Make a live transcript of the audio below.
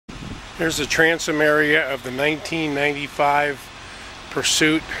There's the transom area of the 1995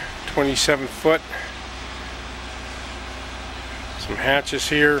 Pursuit 27 foot. Some hatches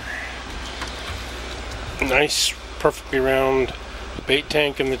here. Nice, perfectly round bait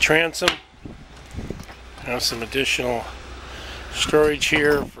tank in the transom. Have some additional storage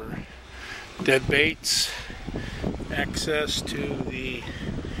here for dead baits. Access to the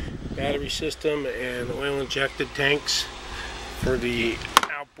battery system and oil injected tanks for the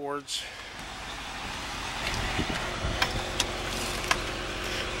outboards.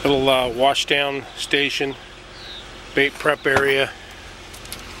 Little washdown station, bait prep area,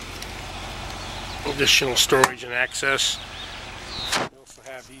 additional storage and access. We also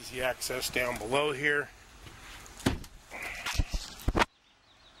have easy access down below here.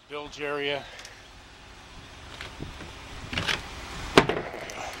 Bilge area.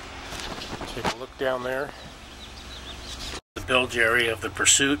 Take a look down there. The bilge area of the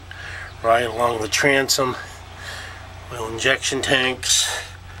Pursuit, right along the transom. Oil injection tanks.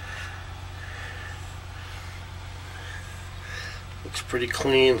 Looks pretty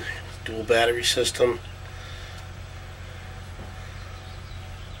clean. Dual battery system.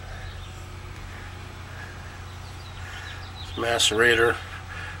 Macerator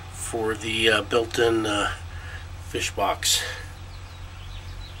for the built-in fish box.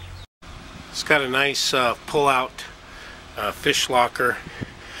 It's got a nice pull-out fish locker.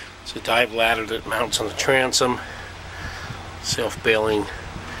 It's a dive ladder that mounts on the transom. Self-bailing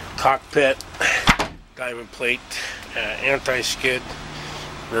cockpit, diamond plate, anti-skid,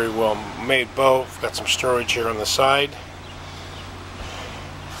 very well made boat. Got some storage here on the side.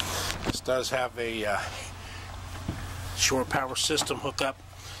 This does have a shore power system hookup,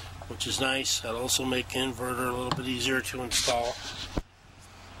 which is nice. That'll also make the inverter a little bit easier to install.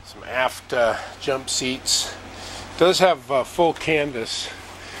 Some aft jump seats. It does have full canvas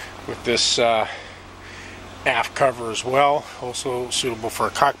with this aft cover as well. Also suitable for a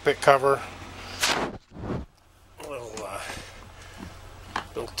cockpit cover. Little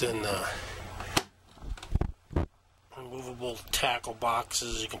built-in removable tackle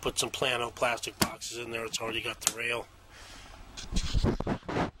boxes. You can put some plano plastic boxes in there. It's already got the rail.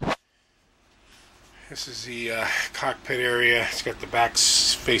 This is the cockpit area. It's got the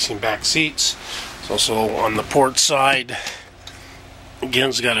facing back seats. It's also on the port side. Again,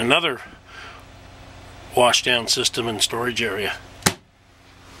 it's got another washdown system and storage area.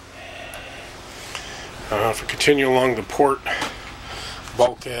 If we continue along the port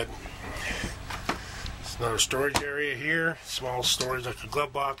bulkhead, there's another storage area here. Small storage like a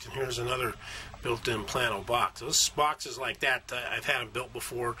glove box, and here's another built-in plano box. Those boxes like that, I've had them built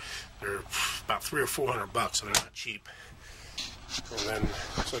before. They're about $300 or $400, so they're not cheap. And then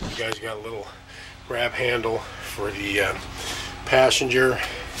looks like you guys got a little grab handle for the passenger.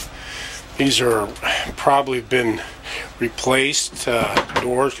 These are probably been replaced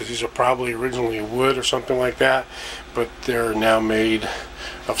doors, because these are probably originally wood or something like that, but they're now made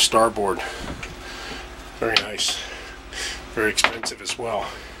of starboard. Very nice. Very expensive as well.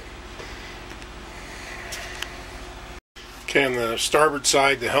 Okay, on the starboard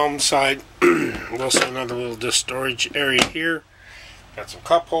side, the helm side, also another little storage area here. Got some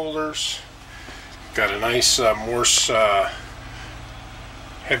cup holders. Got a nice Morse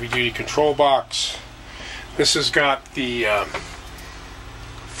heavy-duty control box. This has got the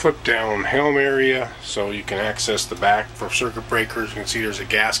flip-down helm area, so you can access the back for circuit breakers. You can see there's a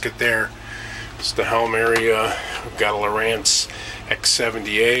gasket there. It's the helm area. We've got a Lowrance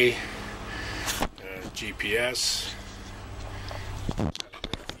X70A, GPS.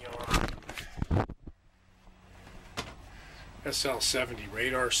 SL70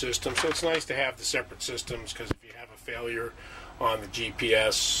 radar system. So it's nice to have the separate systems, because if you have a failure on the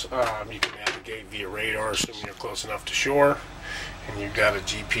GPS, you can navigate via radar, assuming you're close enough to shore. And you've got a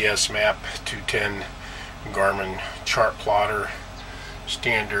GPS map, 210 Garmin chart plotter,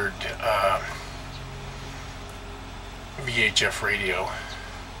 standard VHF radio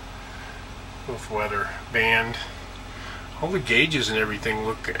with weather band. All the gauges and everything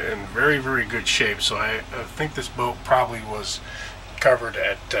look in very, very good shape. So I think this boat probably was covered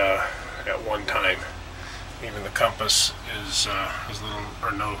at one time. Even the compass is has little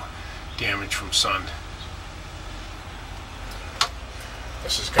or no damage from sun.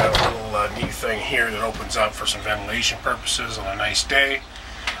 This has got a little neat thing here that opens up for some ventilation purposes on a nice day.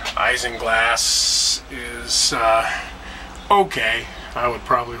 Isinglass is okay. I would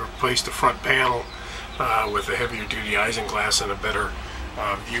probably replace the front panel with a heavier duty isinglass and a better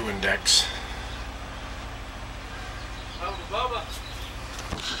view index.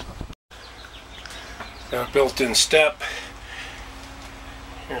 Got a built-in step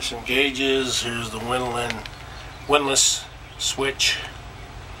Here's some gauges. Here's the windlass switch.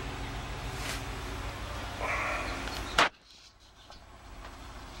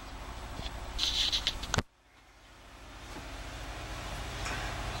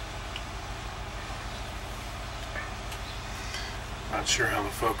 Not sure how the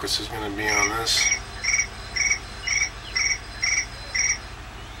focus is going to be on this.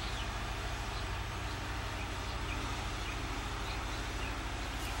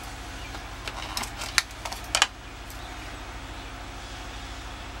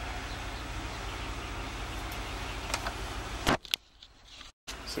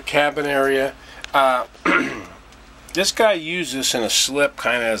 It's the cabin area. This guy used this in a slip,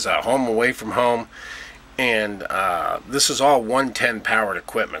 kind of as a home away from home. And this is all 110 powered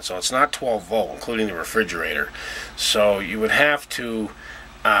equipment, so it's not 12 volt, including the refrigerator. So you would have to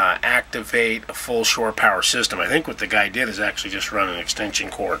activate a full shore power system. I think what the guy did is actually just run an extension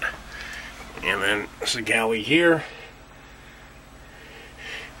cord. And then there's a galley here.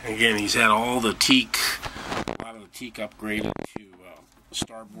 And again, he's had all the teak, a lot of the teak upgraded to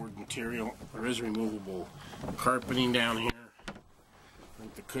starboard material. There is removable carpeting down here. I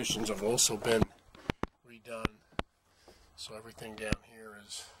think the cushions have also been redone, so everything down here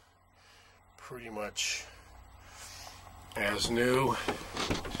is pretty much as new.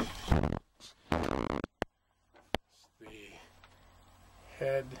 The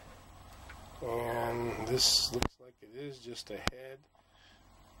head, and this looks like it is just a head.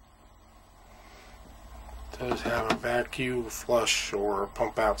 It does have a vacuum flush or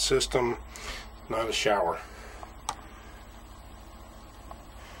pump out system, not a shower.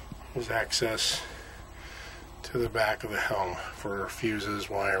 There's access to the back of the helm for fuses,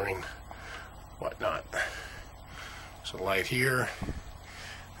 wiring, whatnot. There's a light here.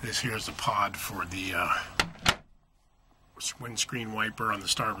 This here is the pod for the windscreen wiper on the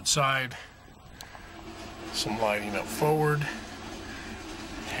starboard side. Some lighting up forward.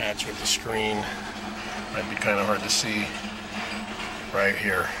 Hatch with the screen. Might be kind of hard to see right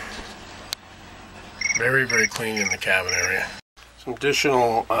here. Very, very clean in the cabin area. Some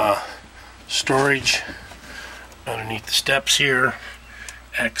additional storage underneath the steps here,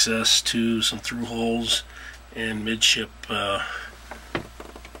 access to some through holes and midship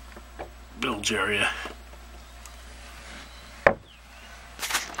bilge area.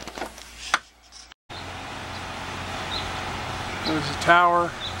 There's a tower,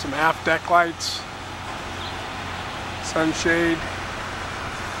 some aft deck lights, sunshade,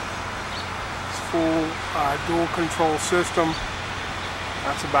 full dual control system.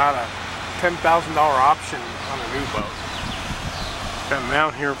 That's about a $10,000 option on a new boat. Got a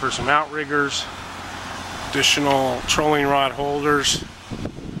mount here for some outriggers, additional trolling rod holders,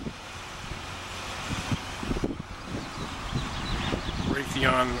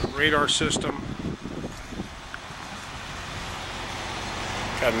 Raytheon radar system.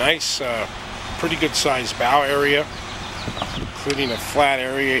 Got a nice, pretty good sized bow area, including a flat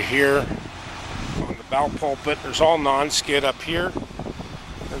area here on the bow pulpit. There's all non-skid up here.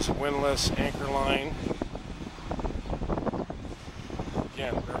 There's a windlass anchor line.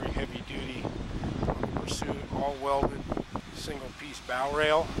 Again, very heavy duty pursuit, all welded, single piece bow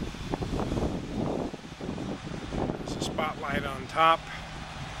rail. There's a spotlight on top.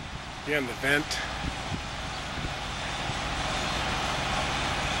 Again, the vent.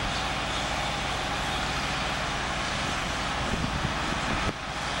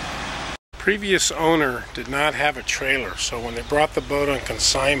 Previous owner did not have a trailer, so when they brought the boat on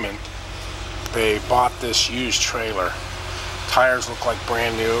consignment, they bought this used trailer. Tires look like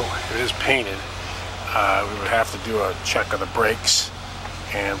brand new. It is painted. We would have to do a check of the brakes,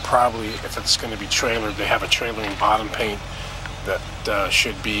 and probably if it's going to be trailered, they have a trailering bottom paint that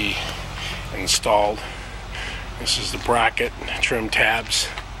should be installed. This is the bracket, trim tabs,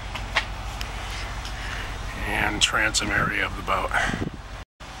 and transom area of the boat.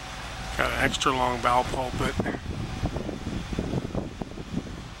 Got an extra long bow pulpit.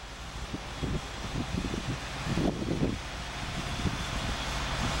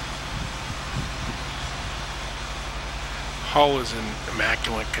 Hull is in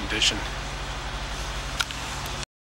immaculate condition.